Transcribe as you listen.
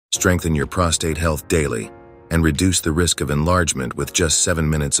Strengthen your prostate health daily and reduce the risk of enlargement with just 7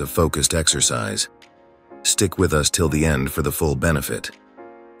 minutes of focused exercise. Stick with us till the end for the full benefit.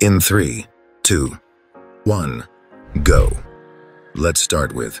 In 3, 2, 1, go. Let's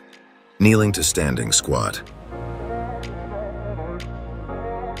start with kneeling to standing squat.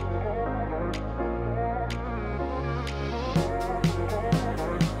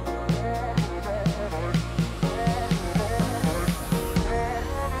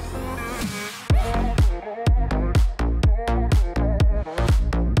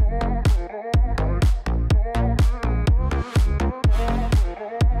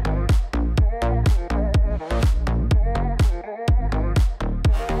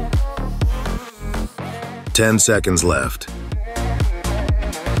 Ten seconds left.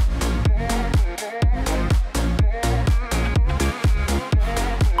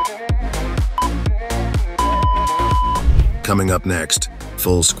 Coming up next,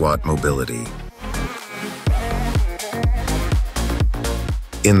 full squat mobility.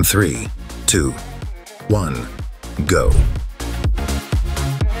 In 3, 2, 1, go.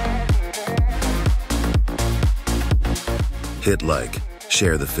 Hit like,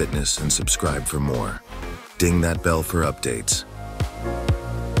 share the fitness, and subscribe for more. Ding that bell for updates.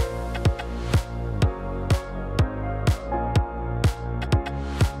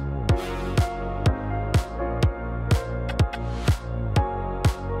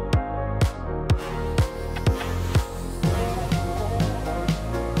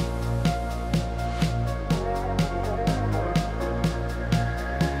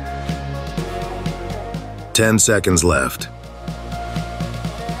 Ten seconds left.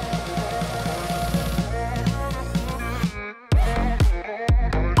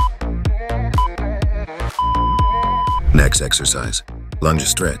 Next exercise, lunge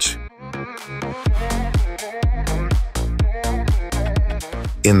stretch.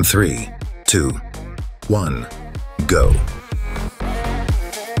 In 3, 2, 1, go.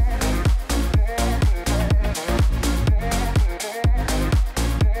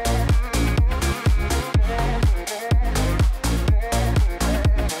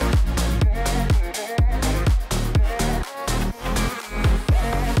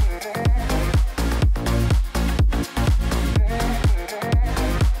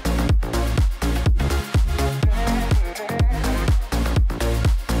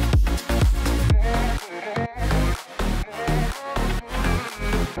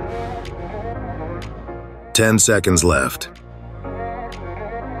 Ten seconds left.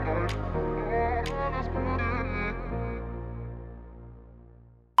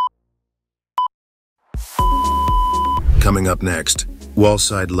 Coming up next, wall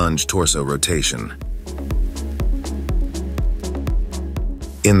side lunge torso rotation.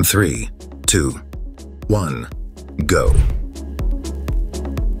 In 3, 2, 1, go.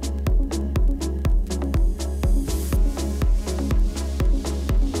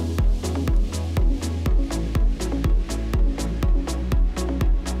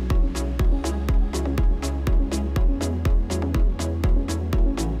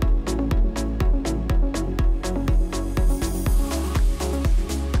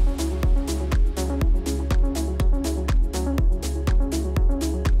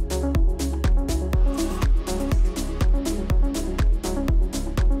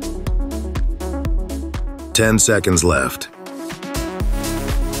 Ten seconds left.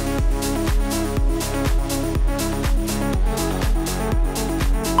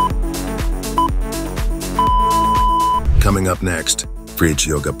 Coming up next, bridge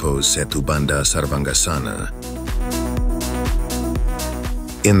yoga pose Setu Bandha Sarvangasana.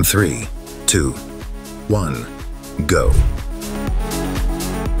 In 3, 2, 1, go.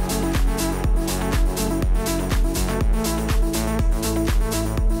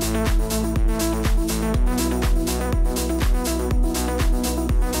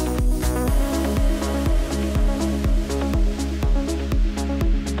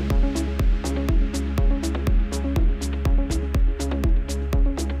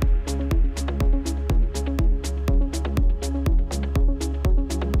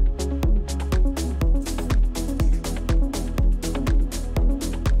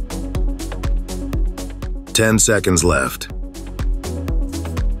 Ten seconds left.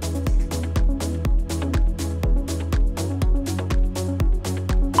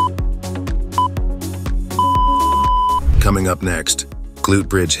 Coming up next, glute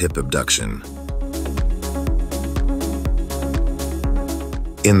bridge hip abduction.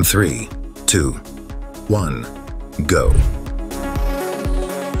 In 3, 2, 1, go.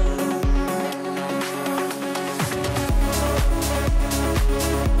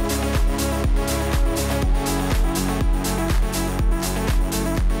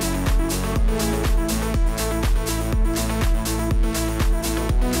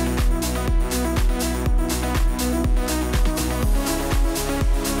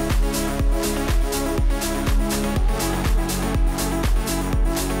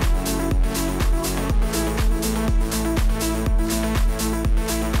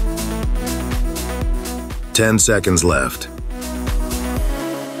 10 seconds left.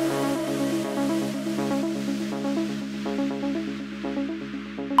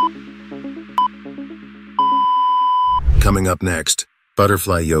 Coming up next,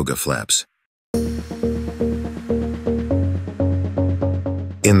 butterfly yoga flaps.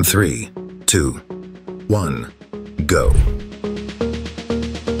 In 3, 2, 1, go.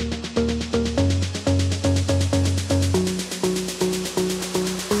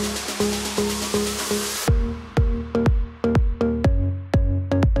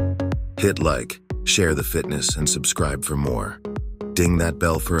 Hit like, share the fitness, and subscribe for more. Ding that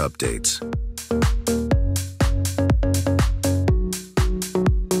bell for updates.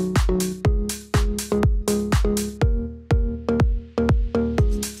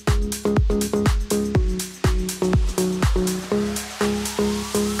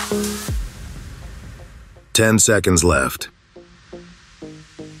 Ten seconds left.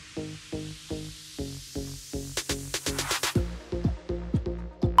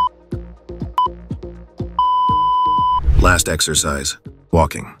 Last exercise,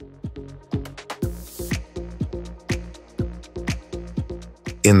 walking.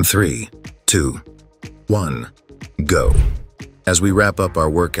 In 3, 2, 1, go. As we wrap up our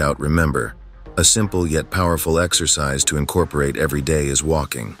workout, remember, a simple yet powerful exercise to incorporate every day is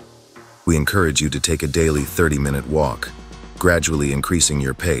walking. We encourage you to take a daily 30-minute walk, gradually increasing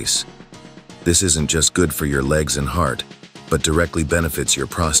your pace. This isn't just good for your legs and heart, but directly benefits your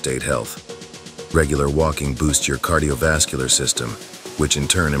prostate health. Regular walking boosts your cardiovascular system, which in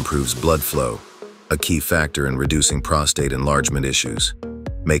turn improves blood flow, a key factor in reducing prostate enlargement issues.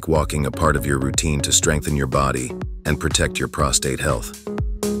 Make walking a part of your routine to strengthen your body and protect your prostate health.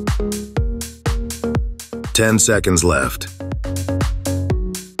 10 seconds left.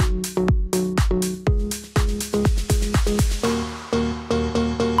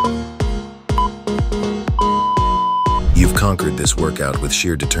 You've conquered this workout with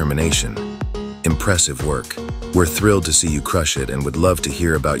sheer determination. Impressive work. We're thrilled to see you crush it and would love to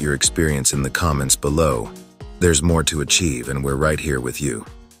hear about your experience in the comments below. There's more to achieve and we're right here with you.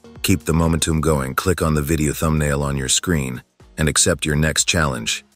 Keep the momentum going, click on the video thumbnail on your screen, and accept your next challenge.